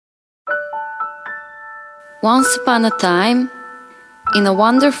Once upon a time, in a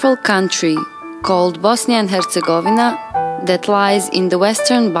wonderful country called Bosnia and Herzegovina that lies in the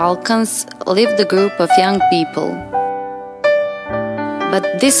Western Balkans, lived a group of young people.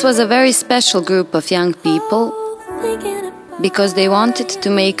 But this was a very special group of young people because they wanted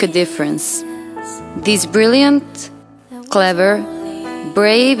to make a difference. These brilliant, clever,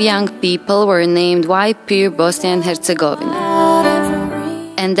 brave young people were named YPIR Bosnia and Herzegovina.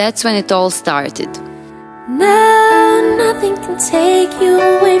 And that's when it all started. Now nothing can take you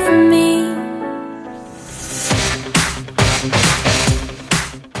away from me.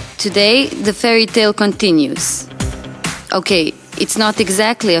 Today the fairy tale continues. Okay, it's not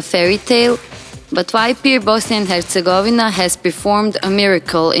exactly a fairy tale, but YPIR Bosnia and Herzegovina has performed a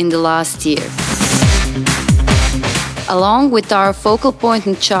miracle in the last year. Along with our focal point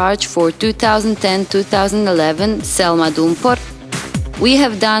in charge for 2010-2011, Selma Dumpor, we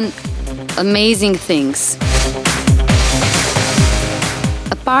have done amazing things.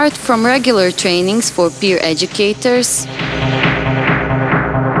 Apart from regular trainings for peer educators,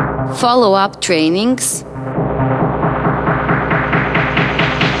 follow-up trainings,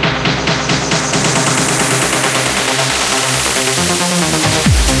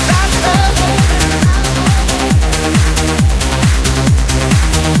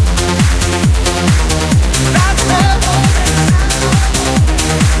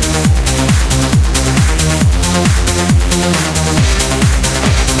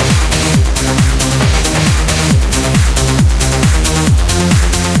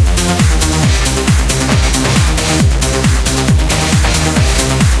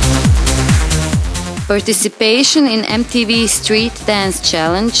 participation in MTV Street Dance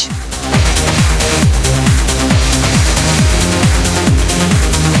Challenge,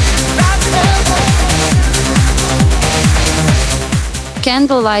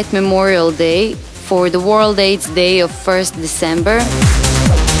 Candlelight Memorial Day for the World AIDS Day of 1st December,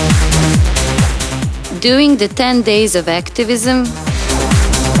 doing the 10 days of activism,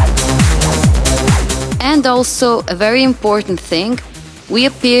 and also a very important thing, we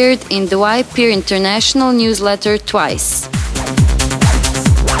appeared in the YPIR International newsletter twice.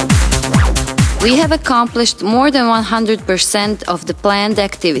 We have accomplished more than 100% of the planned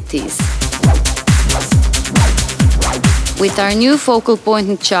activities. With our new focal point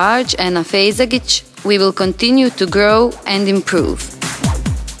in charge, Ana Fejzagić, we will continue to grow and improve.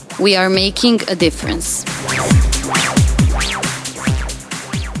 We are making a difference.